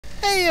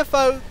Hey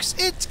folks,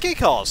 it's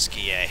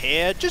Kikoskia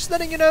here, just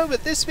letting you know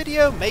that this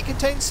video may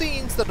contain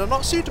scenes that are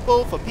not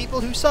suitable for people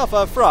who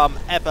suffer from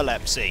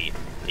epilepsy.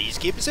 Please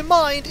keep this in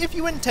mind if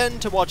you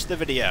intend to watch the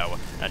video.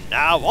 And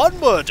now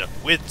onward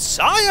with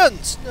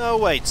science! No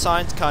wait,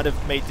 science kind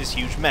of made this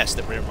huge mess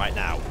that we're in right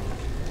now.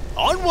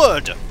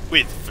 Onward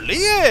with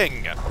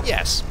fleeing!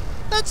 Yes,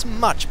 that's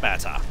much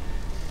better.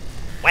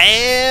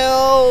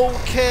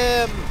 Welcome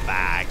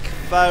back,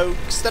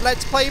 folks, to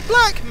Let's Play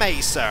Black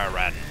Mesa,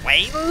 and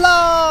when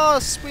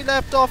last we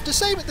left off, to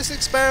say that this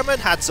experiment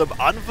had some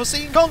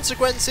unforeseen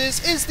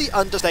consequences is the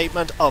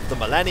understatement of the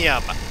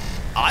millennium.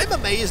 I'm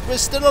amazed we're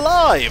still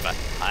alive.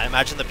 I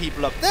imagine the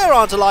people up there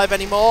aren't alive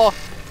anymore.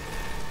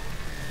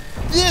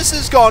 This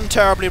has gone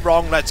terribly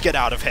wrong, let's get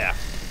out of here.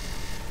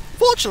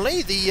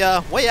 Fortunately,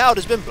 the way out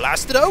has been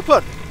blasted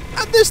open,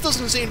 and this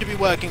doesn't seem to be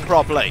working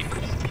properly.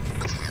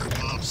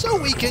 So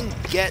we can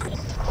get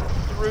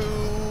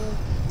through.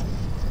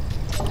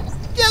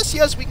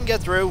 Yes, we can get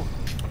through.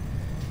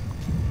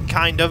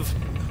 Kind of.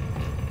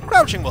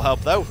 Crouching will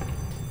help, though.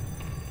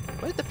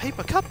 Where'd the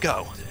paper cup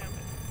go?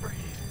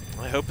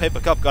 I hope Paper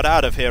Cup got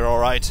out of here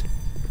alright.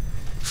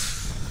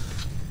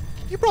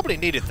 You probably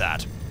needed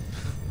that.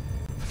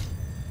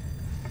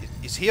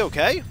 Is he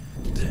okay?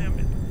 Damn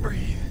it,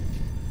 breathe.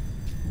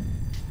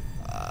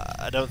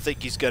 I don't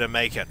think he's gonna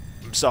make it.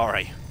 I'm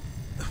sorry.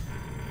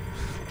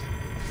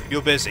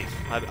 You're busy.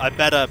 I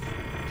better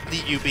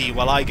leave you be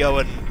while I go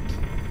and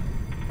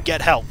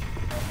get help.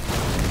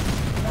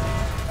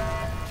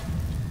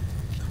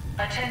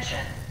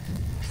 Attention.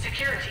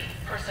 Security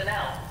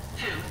personnel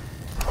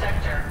to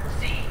Sector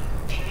C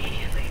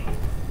immediately.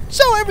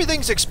 So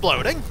everything's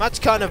exploding. That's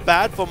kind of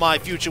bad for my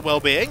future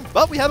well-being,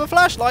 but we have a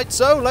flashlight,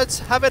 so let's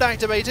have it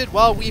activated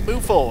while we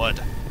move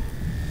forward.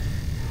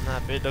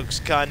 That bit looks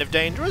kind of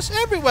dangerous.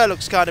 Everywhere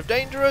looks kind of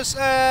dangerous,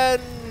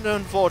 and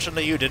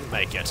unfortunately you didn't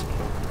make it.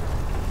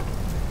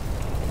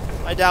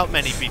 I doubt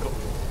many people...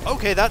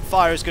 Okay, that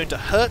fire is going to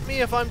hurt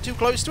me if I'm too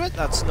close to it.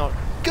 That's not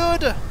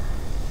good.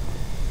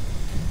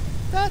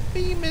 That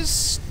beam is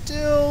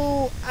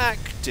still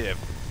active.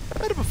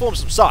 Better perform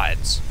some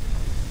science.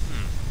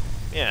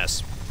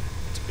 Yes.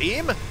 It's a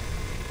beam.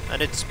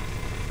 And it's...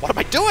 What am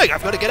I doing?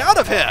 I've got to get out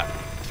of here!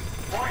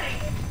 Warning.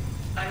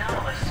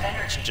 Anomalous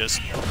energy Just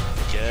field.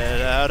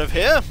 get out of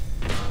here.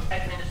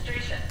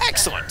 Administration.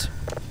 Excellent!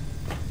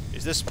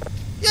 Is this...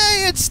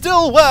 Yay, it's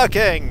still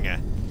working!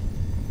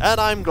 And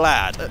I'm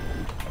glad.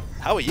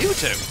 How are you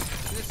two?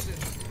 Listen,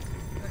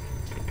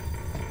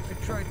 I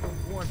tried to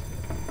warn you.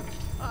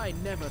 I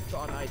never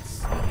thought I'd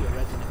see a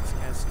Resonance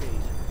Cascade,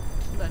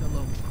 let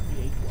alone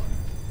create one.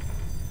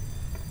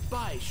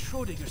 By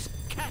Schrodinger's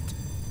cat.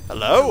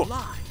 Hello? It's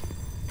alive.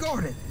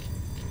 Gordon!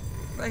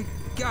 Thank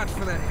God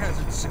for that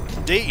hazard suit.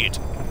 Indeed.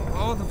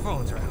 All the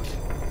phones are out.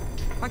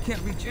 I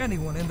can't reach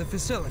anyone in the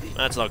facility.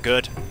 That's not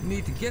good. We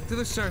need to get to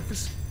the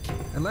surface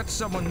and let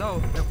someone know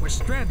that we're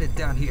stranded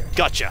down here.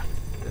 Gotcha.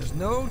 There's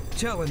no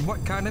telling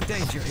what kind of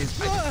danger is...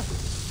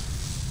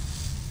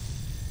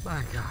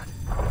 My God,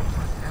 what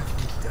have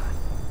we done?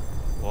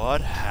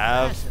 What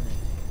have... Fascinating.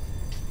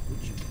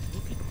 Would you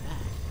look at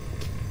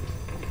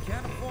that? We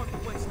can't afford to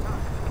waste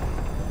time.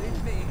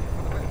 Leave me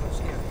for the mental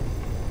scare.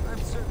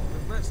 I'm certain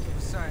the rest of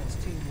the science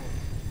team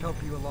will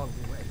help you along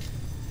the way.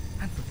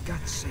 And for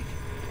God's sake,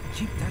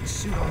 keep that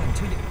suit on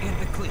until you get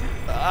the clear.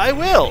 I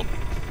will.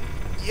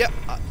 Yeah,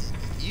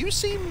 you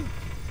seem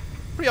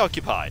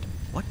preoccupied.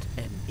 What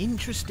an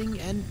interesting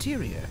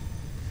anterior.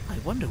 I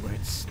wonder where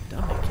its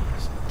stomach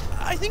is.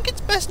 I think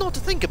it's best not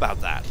to think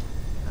about that.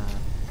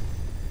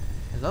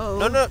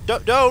 Hello? No,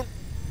 don't.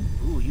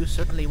 Ooh, you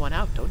certainly want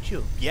out, don't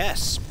you?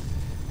 Yes.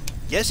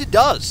 Yes, it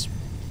does.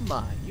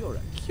 My, you're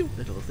a cute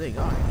little thing,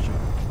 aren't you?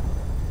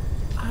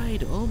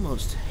 I'd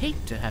almost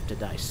hate to have to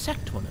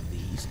dissect one of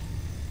these.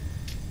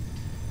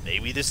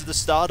 Maybe this is the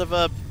start of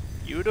a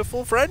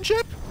beautiful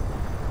friendship?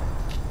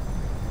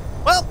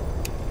 Well,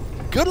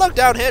 good luck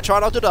down here, try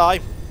not to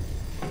die.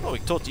 Oh, we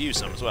can talk to you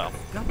some as well.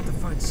 Got to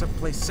find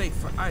someplace safe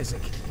for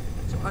Isaac,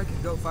 so I can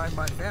go find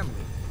my family.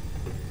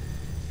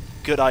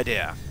 Good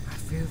idea. I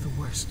fear the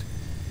worst.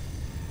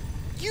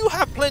 You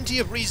have plenty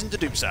of reason to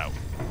do so.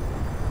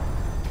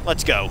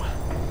 Let's go.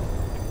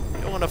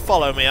 You don't want to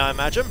follow me, I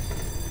imagine.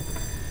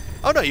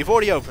 Oh no, you've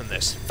already opened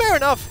this. Fair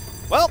enough.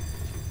 Well,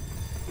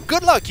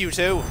 good luck, you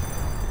two.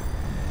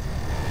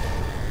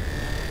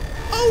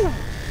 Oh!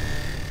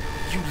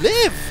 You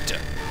lived!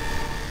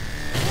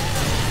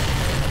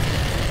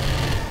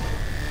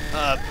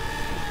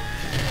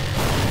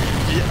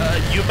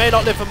 You may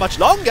not live for much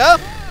longer.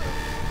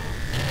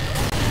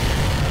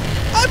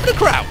 I'm gonna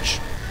crouch.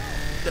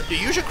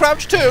 You should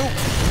crouch too.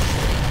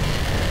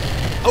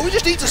 Oh, we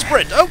just need to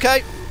sprint.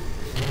 Okay.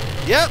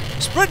 Yeah,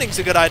 sprinting's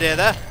a good idea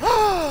there.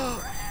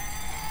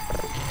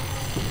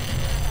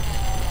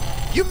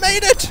 You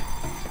made it!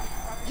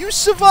 You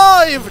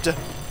survived!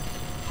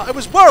 I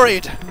was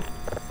worried.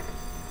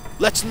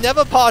 Let's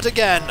never part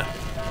again.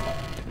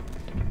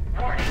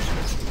 Warning.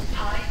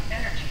 High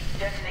energy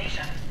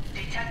detonation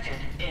detected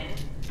in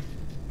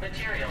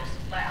materials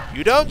lab.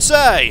 You don't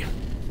say.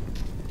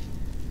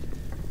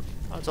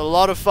 That's a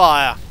lot of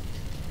fire.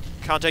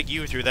 Can't take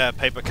you through there,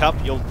 Paper Cup.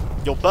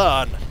 You'll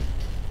burn.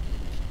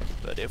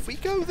 But if we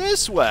go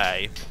this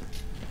way,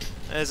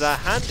 there's a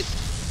handy...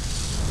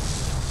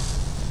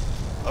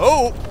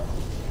 Oh!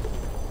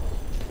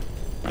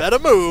 Better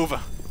move.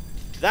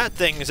 That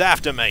thing's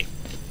after me.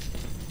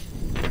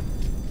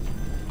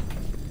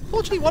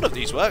 Fortunately, one of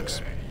these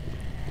works.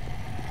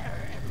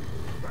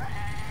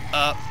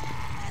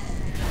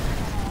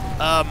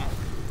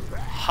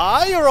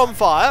 Hi, you're on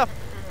fire.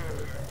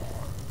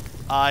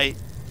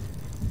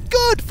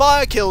 Good,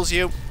 fire kills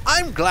you.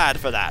 I'm glad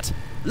for that.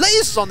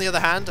 Lasers, on the other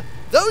hand,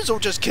 those will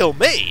just kill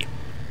me.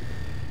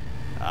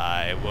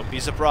 I wouldn't be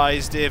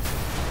surprised if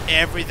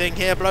everything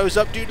here blows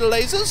up due to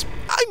lasers.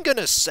 I'm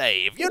gonna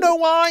save. You know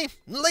why?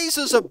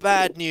 Lasers are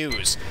bad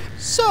news.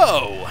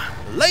 So,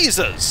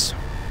 lasers.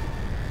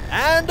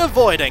 And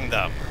avoiding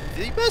them.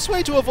 The best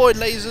way to avoid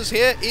lasers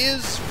here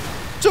is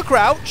to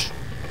crouch.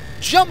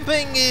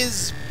 Jumping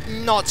is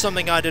not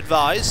something I'd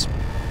advise.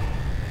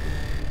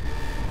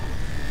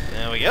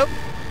 There we go.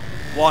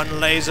 One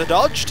laser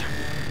dodged.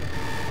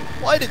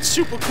 Why did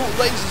super cool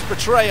lasers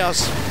betray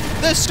us?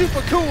 They're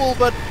super cool,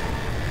 but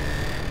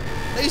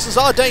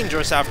lasers are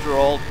dangerous after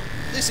all.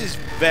 This is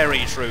very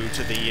true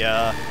to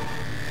the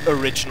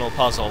original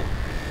puzzle.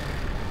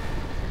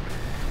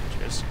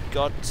 Just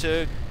got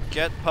to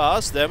get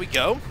past. There we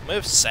go.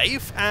 We're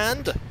safe,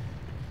 and...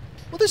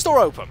 will this door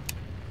open?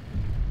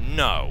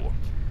 No.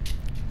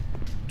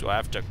 Do I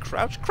have to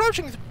crouch?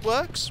 Crouching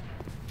works.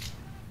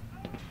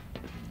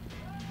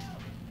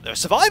 There are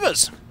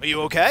survivors! Are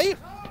you okay?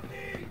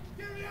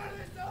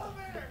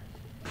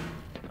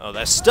 Oh,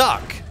 they're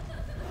stuck.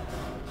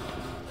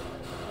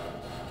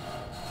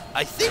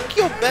 I think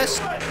your best...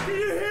 Can you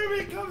hear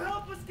me? Come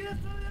help us get to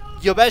the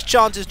elevator. Your best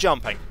chance is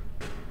jumping.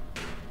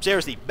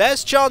 Seriously,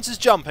 best chance is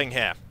jumping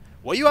here.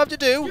 What you have to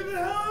do... Get the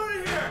hell out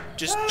of here!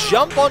 just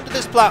jump onto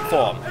this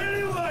platform.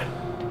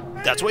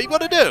 Anyone! That's what you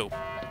got to do.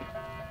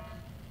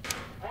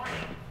 Warning.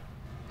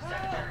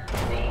 Sector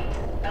C.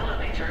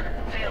 Elevator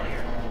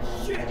failure.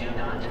 Do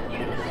not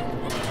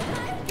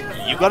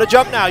use. You got to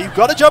jump now. You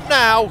got to jump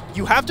now.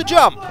 You have to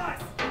jump.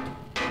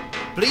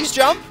 Please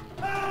jump.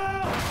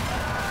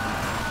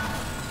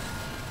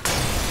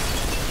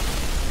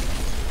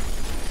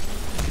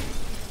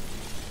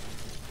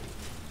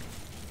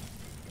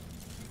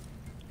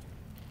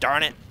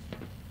 Darn it.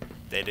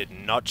 They did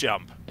not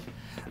jump.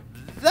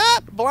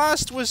 That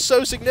blast was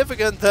so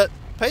significant that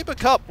Paper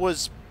Cup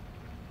was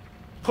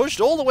pushed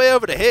all the way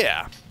over to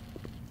here.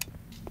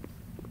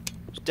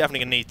 Definitely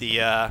going to need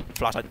the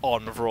flashlight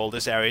on for all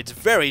this area. It's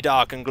very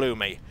dark and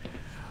gloomy.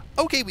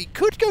 Okay, we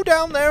could go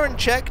down there and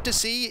check to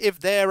see if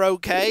they're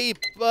okay,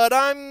 but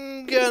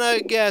I'm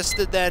gonna guess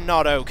that they're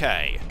not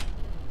okay.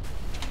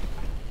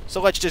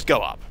 So let's just go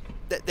up.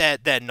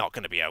 They're not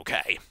going to be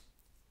okay.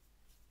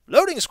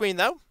 Loading screen,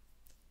 though,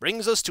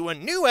 brings us to a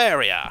new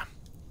area.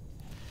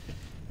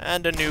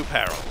 And a new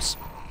perils.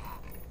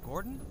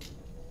 Gordon?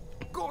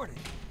 Gordon!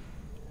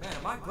 Man,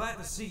 am I glad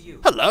to see you.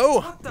 Hello!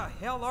 What the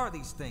hell are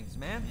these things,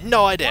 man?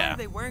 No Why idea. are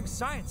they wearing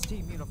science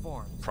team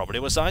uniforms?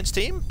 Probably a science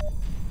team.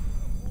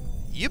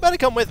 You better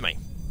come with me.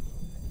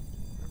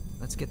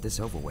 Let's get this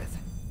over with.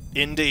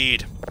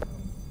 Indeed.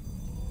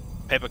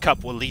 Paper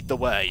Cup will lead the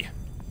way.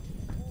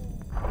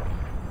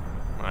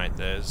 Right,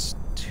 there's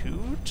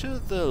two to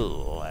the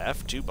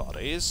left, two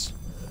bodies.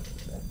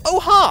 Oh,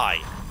 hi!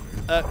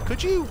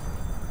 Could you...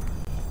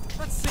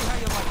 Let's see how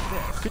you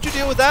like this. Could you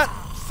deal with that?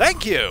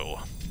 Thank you!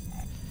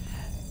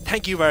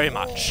 Thank you very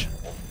much.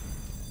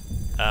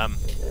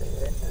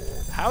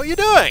 How are you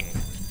doing?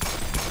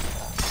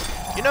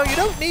 You know, you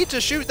don't need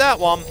to shoot that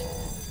one.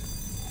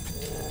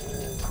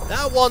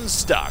 That one's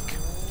stuck.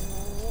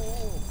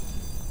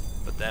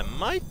 But there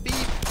might be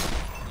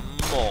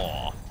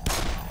more.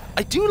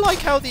 I do like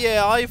how the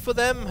AI for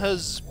them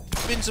has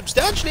been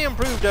substantially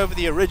improved over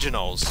the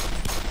originals.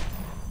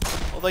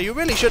 Although you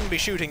really shouldn't be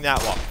shooting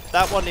that one.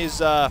 That one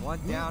is,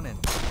 One down and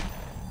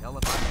hell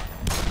if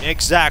I know.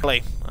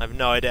 Exactly. I have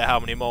no idea how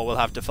many more we'll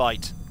have to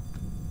fight.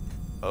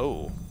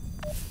 Oh.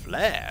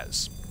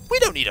 Flares. We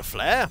don't need a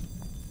flare.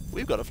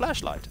 We've got a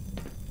flashlight.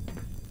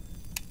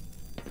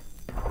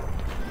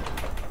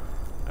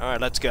 Alright,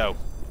 let's go.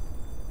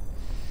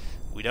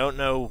 We don't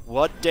know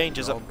what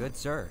dangers Oh, are... good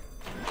sir.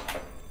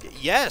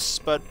 Yes,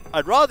 but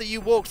I'd rather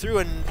you walk through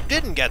and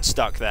didn't get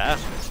stuck there.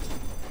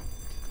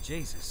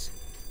 Jesus.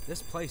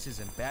 This place is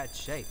in bad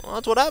shape. Well,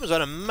 that's what happens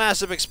when a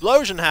massive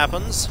explosion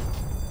happens.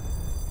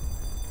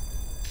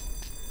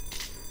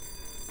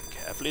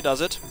 Carefully does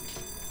it.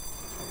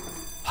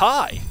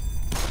 Hi!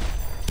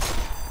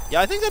 Yeah,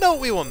 I think I know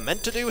what we were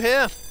meant to do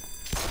here.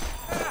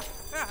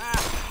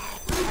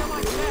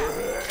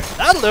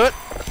 That'll do it.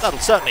 That'll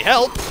certainly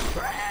help. I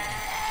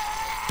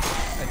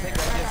think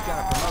I just got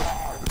a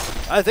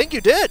promotion. I think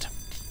you did.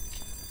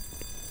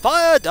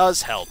 Fire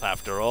does help,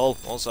 after all.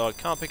 Also, I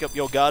can't pick up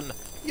your gun.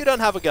 You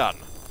don't have a gun.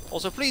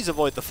 Also, please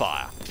avoid the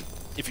fire.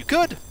 If you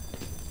could.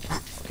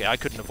 Okay, I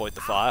couldn't avoid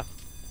the fire.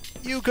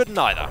 You couldn't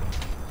either.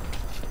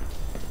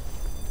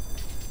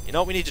 You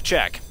know what we need to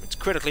check? It's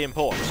critically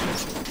important.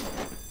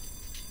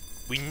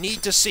 We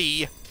need to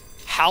see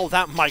how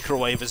that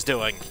microwave is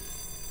doing.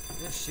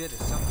 This shit is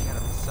something out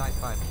of a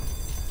sci-fi movie.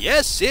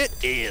 Yes, it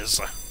is.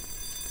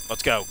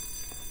 Let's go.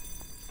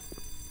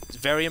 It's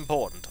very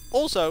important.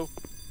 Also,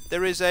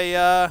 there is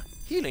a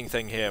healing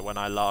thing here when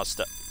I last...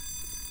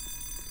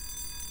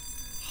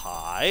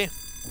 Hi.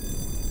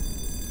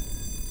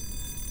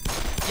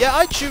 Yeah,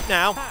 I'd shoot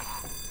now.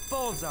 Ha!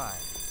 Bullseye.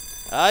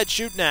 I'd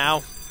shoot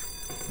now.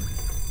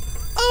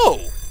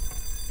 Oh!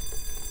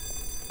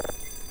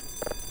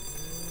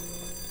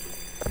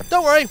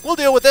 Don't worry, we'll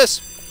deal with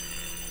this.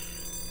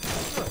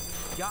 Good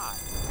God.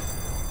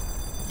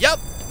 Yep,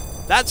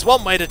 that's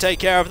one way to take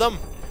care of them.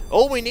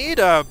 All we need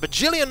are a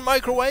bajillion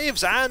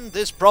microwaves and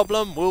this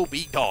problem will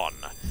be gone.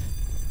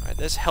 Alright,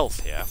 there's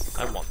health here.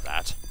 I want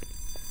that.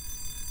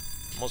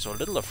 I'm also a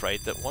little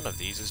afraid that one of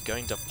these is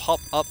going to pop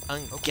up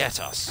and get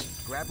us.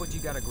 Grab what you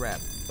gotta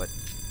grab, but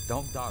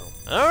don't dawdle.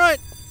 Alright.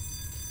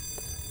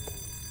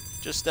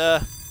 Just,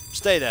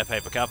 stay there,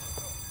 Paper Cup.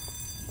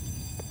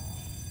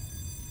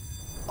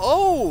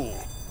 Oh!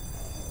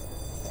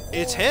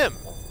 It's him.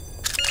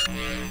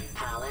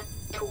 Power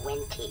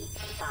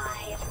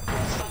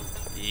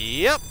 25%.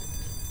 Yep.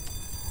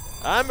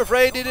 I'm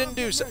afraid he didn't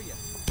do so.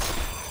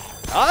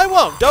 I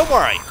won't, don't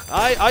worry.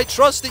 I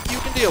trust that you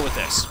can deal with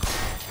this.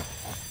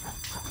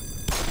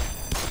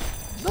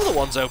 Another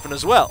one's open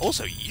as well.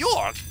 Also, you're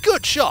a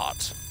good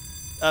shot.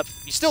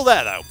 He's still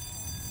there, though.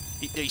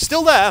 He's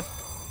still there.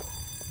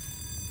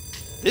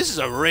 This is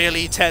a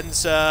really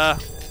tense,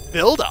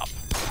 build-up.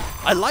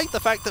 I like the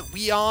fact that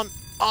we aren't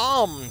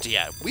armed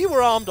yet. We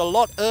were armed a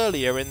lot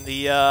earlier in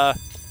the,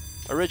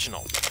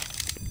 original.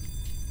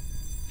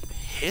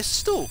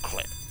 Pistol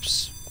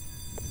clips.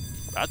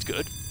 That's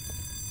good.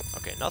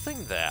 Okay,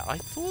 nothing there. I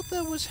thought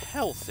there was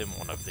health in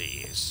one of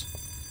these.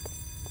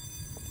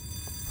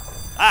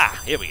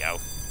 Ah, here we go.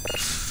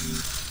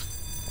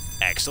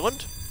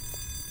 Excellent.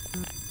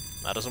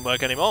 That doesn't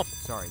work anymore.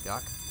 Sorry,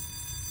 Doc.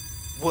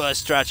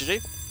 Worst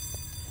tragedy.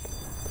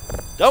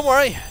 Don't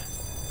worry.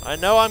 I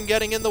know I'm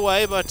getting in the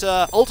way, but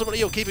ultimately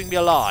you're keeping me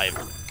alive.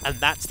 And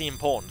that's the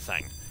important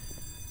thing.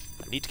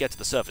 I need to get to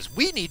the surface.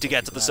 We need to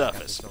get to the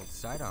surface. Got this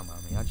old sidearm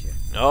on me, aren't you?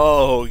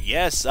 Oh,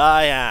 yes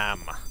I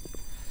am.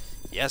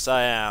 Yes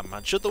I am.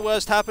 And should the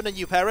worst happen and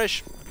you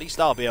perish, at least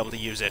I'll be able to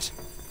use it.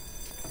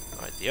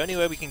 Alright, the only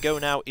way we can go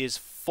now is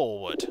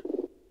forward.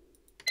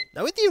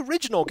 Now in the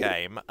original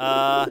game,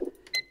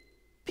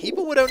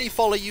 people would only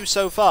follow you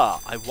so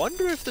far. I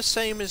wonder if the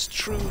same is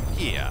true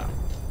here.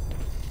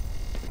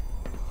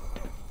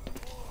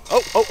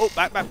 Oh,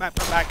 back. Back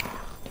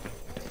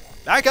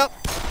up.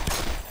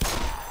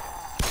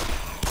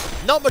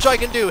 Not much I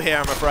can do here,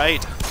 I'm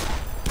afraid.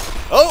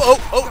 Oh.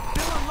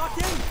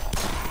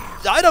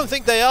 I don't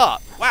think they are.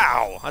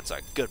 Wow, that's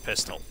a good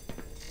pistol.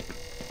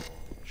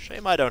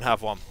 Shame I don't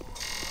have one.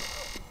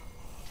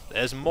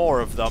 There's more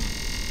of them.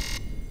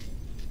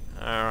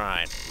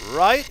 Alright.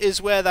 Right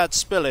is where that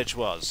spillage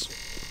was.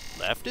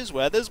 Left is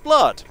where there's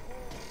blood.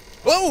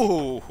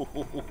 Whoa!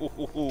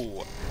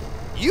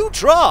 You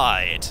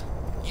tried!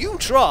 You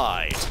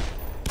tried!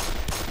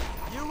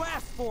 You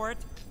asked for it!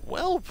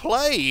 Well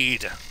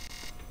played!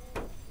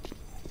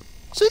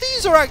 So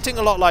these are acting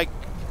a lot like...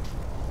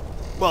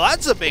 Well,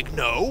 that's a big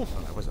no.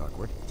 Oh, that was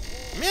awkward.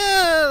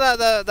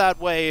 Yeah, that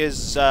way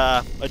is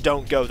a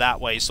don't go that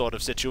way sort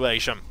of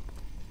situation.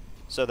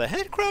 So the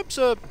head crabs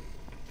are...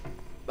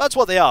 That's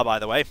what they are, by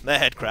the way. The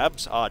head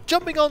crabs are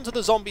jumping onto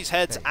the zombies'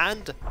 heads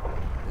and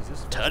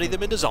turning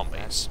them into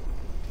zombies.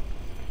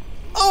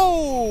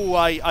 Oh,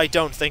 I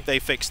don't think they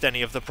fixed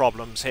any of the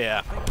problems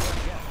here.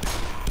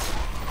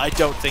 I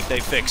don't think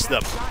they fixed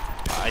them.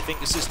 I think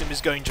the system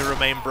is going to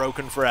remain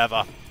broken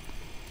forever.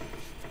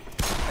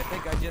 I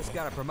think I just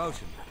got a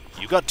promotion.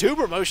 You got 2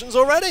 promotions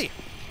already.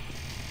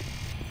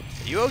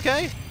 Are you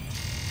okay?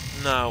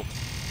 No.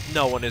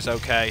 No one is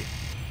okay.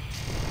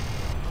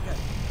 Okay. I'm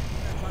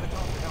gonna try to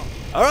call for help.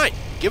 Alright,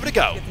 give it a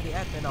go. Get to the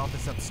admin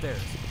office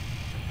upstairs.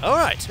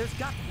 Alright. There's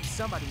got to be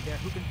somebody there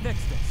who can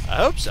fix this. I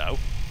hope so.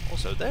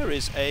 Also, there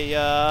is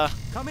a,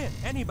 Come in,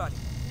 anybody.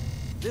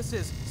 This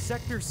is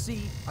Sector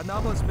C,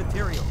 Anomalous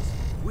Materials.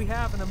 We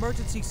have an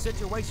emergency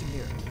situation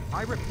here.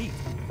 I repeat,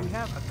 we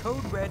have a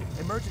code red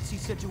emergency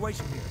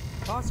situation here.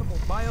 Possible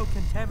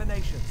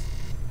biocontaminations.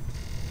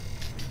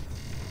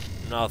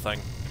 Nothing.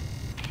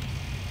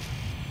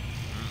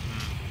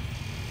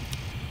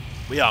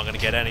 We aren't going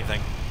to get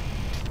anything.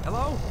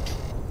 Hello?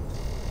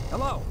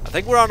 Hello? I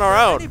think we're on our Is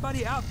there own.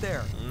 anybody out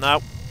there?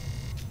 No.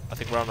 I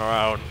think we're on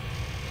our own.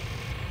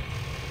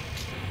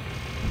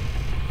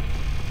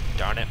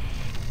 Darn it.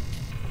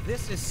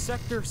 This is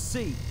Sector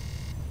C.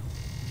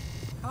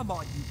 Come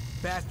on, you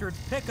bastards,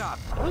 pick up!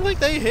 I don't think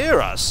they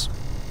hear us.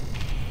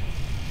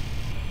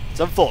 It's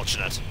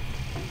unfortunate.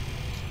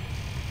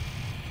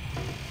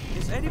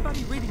 Is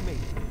anybody reading me?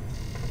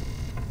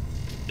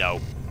 No.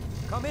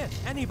 Come in,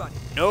 anybody.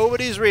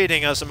 Nobody's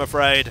reading us, I'm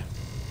afraid.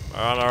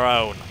 We're on our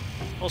own.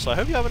 Also, I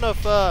hope you have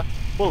enough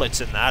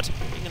bullets in that.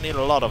 You're going to need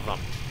a lot of them.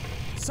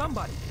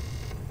 Somebody.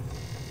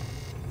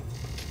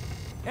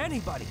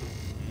 Anybody.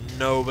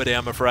 Nobody,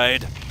 I'm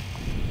afraid.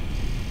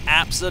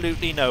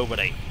 absolutely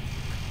nobody.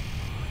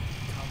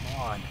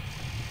 Come on.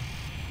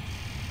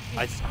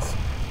 I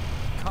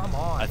Come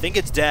on. think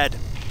it's dead.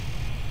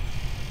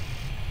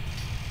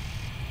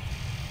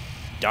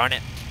 Darn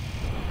it.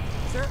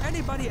 Is there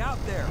anybody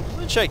out there? I'm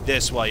gonna check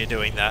this while you're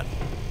doing that.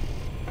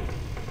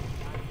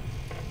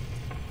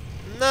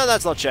 No,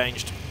 that's not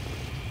changed.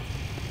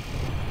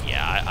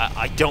 Yeah,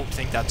 I don't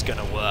think that's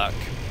gonna work.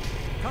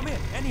 Come in,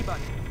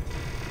 anybody.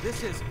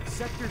 This is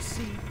Sector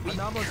C. We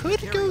anomalous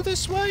could material. go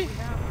this way. We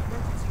have an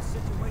emergency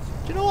situation.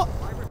 Do you know what?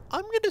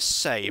 I'm going to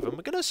save, and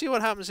we're going to see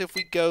what happens if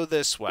we go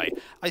this way.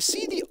 I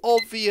see the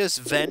obvious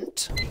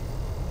vent, We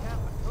have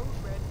a code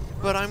red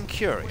but I'm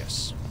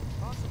curious.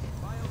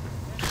 possible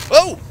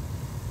Oh!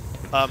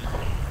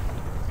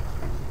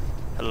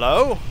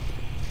 Hello?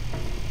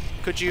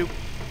 Could you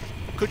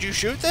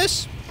shoot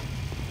this?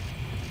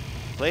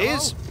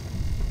 Please?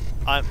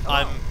 I'm...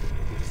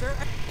 Is there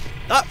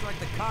Ah! Looks like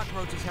the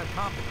cockroaches have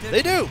competition.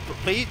 They do!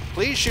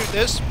 Please shoot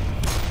this.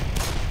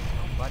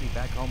 Nobody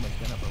back home is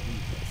gonna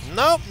believe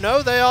this.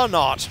 No, they are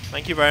not.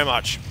 Thank you very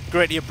much.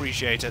 Greatly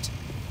appreciate it.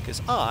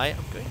 Because I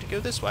am going to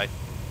go this way.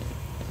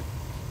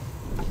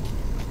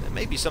 There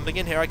may be something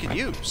in here I could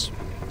use.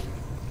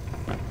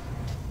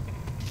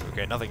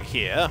 Okay, nothing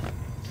here.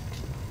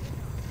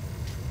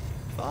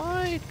 If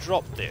I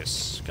drop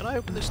this, can I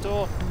open this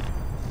door?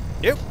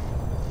 Nope.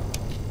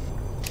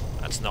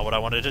 That's not what I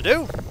wanted to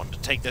do. I wanted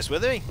to take this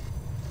with me.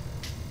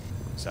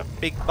 There's a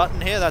big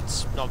button here,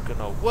 that's not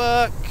gonna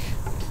work.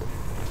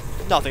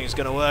 Nothing's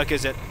gonna work,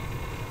 is it?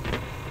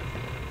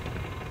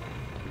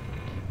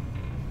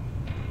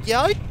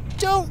 Yeah, I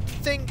don't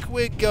think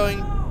we're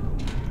going...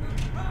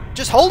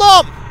 Just hold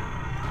on!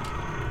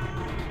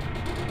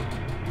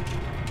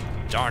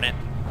 Darn it.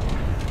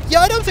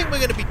 Yeah, I don't think we're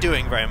gonna be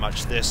doing very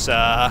much this way.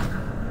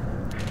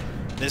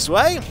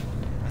 I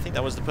think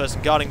that was the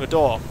person guarding the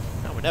door.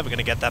 No, we're never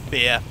gonna get that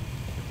beer.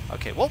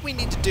 Okay, what we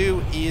need to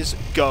do is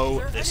go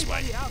this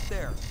way. Out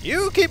there?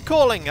 You keep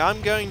calling.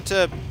 I'm going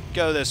to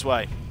go this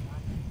way.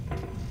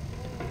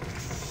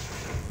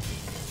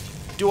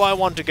 Do I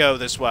want to go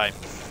this way?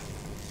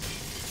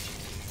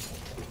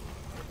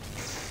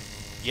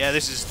 Yeah,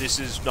 this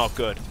is not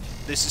good.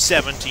 This is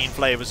 17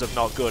 flavors of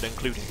not good,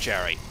 including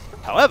cherry.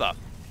 However,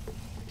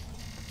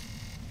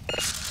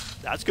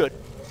 that's good.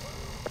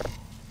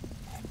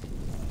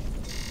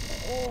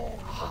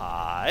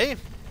 Hi.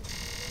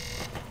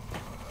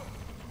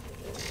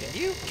 Can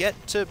you get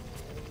to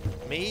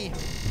me?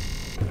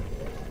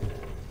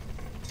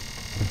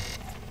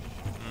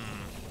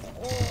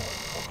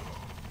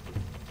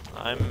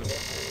 I'm...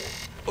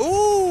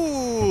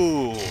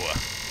 Ooh!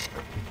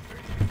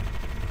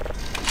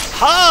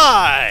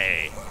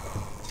 Hi!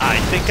 I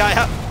think I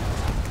have...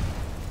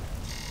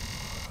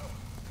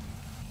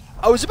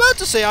 I was about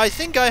to say, I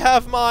think I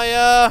have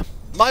my,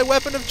 my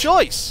weapon of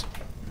choice.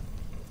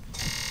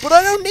 But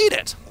I don't need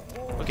it.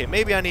 Okay,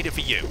 maybe I need it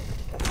for you.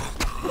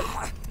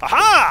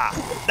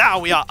 Aha! Now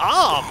we are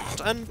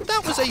armed! And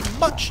that was a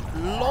much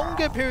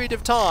longer period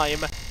of time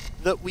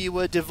that we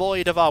were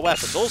devoid of our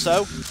weapons.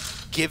 Also,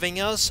 giving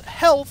us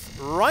health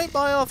right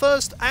by our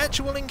first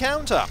actual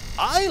encounter.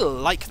 I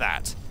like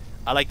that.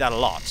 I like that a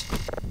lot.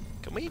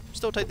 Can we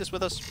still take this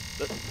with us?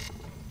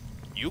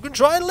 You can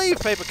try and leave,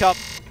 Paper Cup.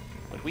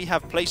 But we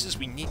have places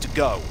we need to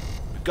go.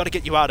 We've got to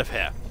get you out of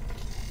here.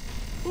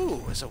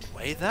 Ooh, there's a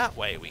way that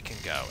way we can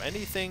go.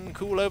 Anything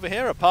cool over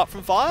here apart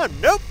from fire?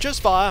 Nope,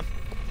 just fire.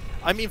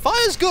 I mean,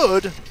 fire's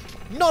good.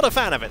 Not a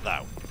fan of it,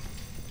 though.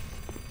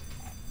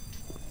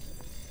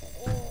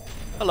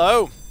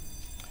 Hello.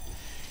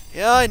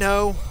 Yeah, I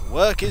know.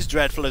 Work is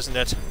dreadful, isn't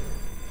it?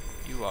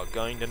 You are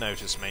going to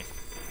notice me.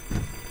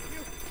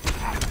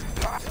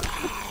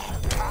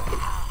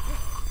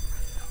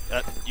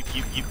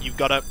 You've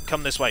got to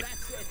come this way.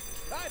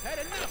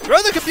 Throw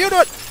the computer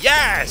at...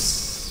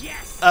 Yes!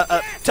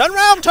 Turn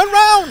round! Turn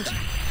round!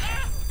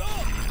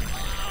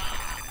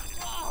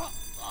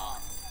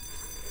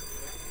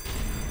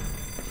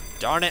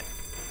 Darn it.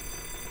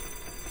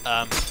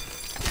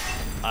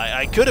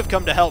 I could have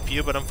come to help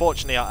you, but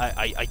unfortunately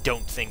I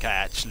don't think I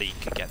actually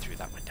could get through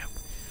that window.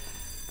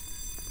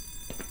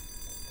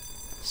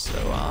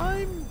 So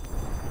I'm...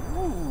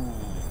 Ooh.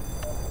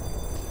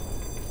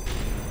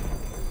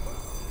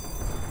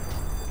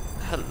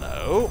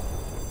 Hello.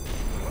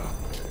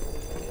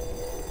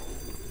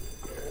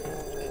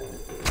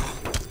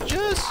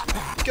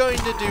 Just going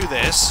to do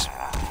this.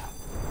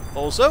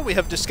 Also, we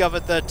have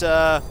discovered that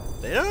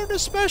they don't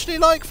especially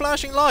like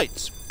flashing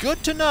lights.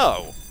 Good to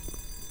know.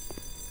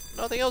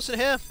 Nothing else in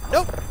here?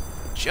 Nope.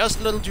 Just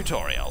a little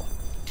tutorial.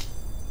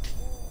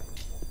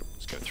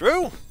 Let's go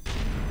through.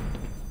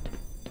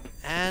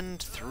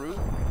 And through.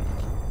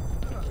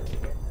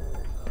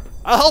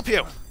 I'll help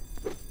you.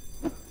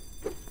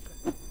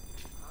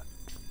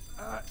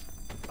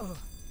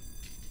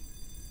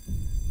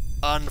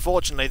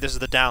 Unfortunately, this is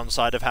the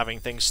downside of having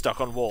things stuck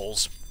on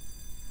walls.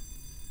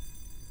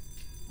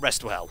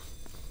 Rest well.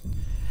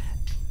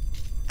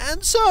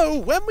 And so,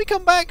 when we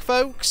come back,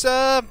 folks,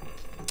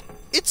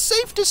 it's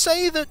safe to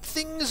say that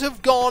things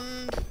have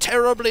gone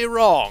terribly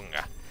wrong.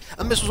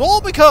 And this was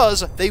all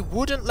because they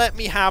wouldn't let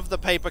me have the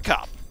paper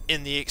cup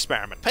in the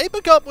experiment.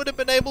 Paper cup would have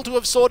been able to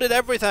have sorted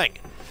everything.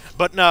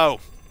 But no,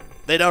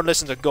 they don't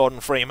listen to Gordon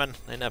Freeman.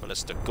 They never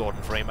listen to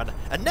Gordon Freeman.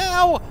 And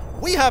now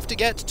we have to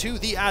get to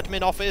the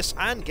admin office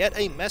and get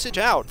a message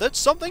out that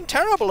something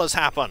terrible has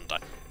happened,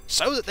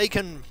 so that they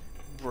can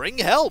bring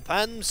help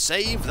and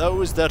save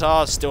those that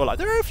are still alive.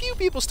 There are a few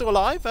people still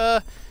alive.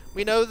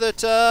 We know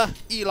that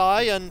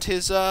Eli and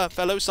his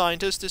fellow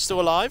scientist is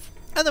still alive.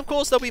 And of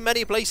course there'll be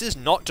many places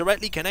not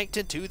directly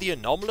connected to the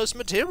anomalous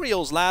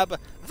materials lab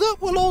that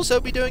will also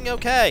be doing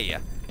okay.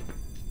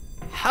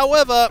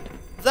 However,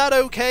 that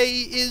okay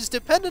is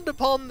dependent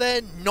upon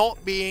there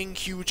not being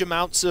huge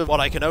amounts of what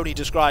I can only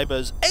describe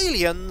as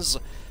aliens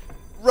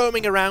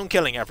roaming around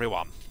killing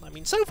everyone. I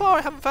mean, so far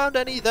I haven't found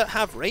any that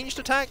have ranged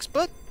attacks,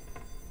 but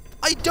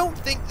I don't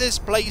think this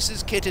place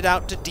is kitted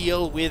out to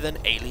deal with an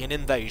alien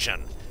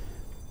invasion.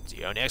 It's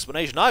the only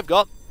explanation I've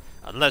got.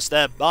 Unless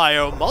they're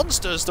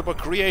bio-monsters that were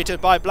created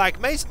by Black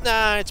Mesa.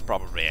 Nah, it's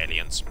probably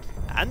aliens.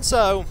 And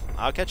so,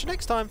 I'll catch you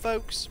next time,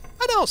 folks.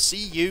 And I'll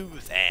see you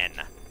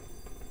then.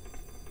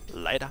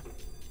 Later.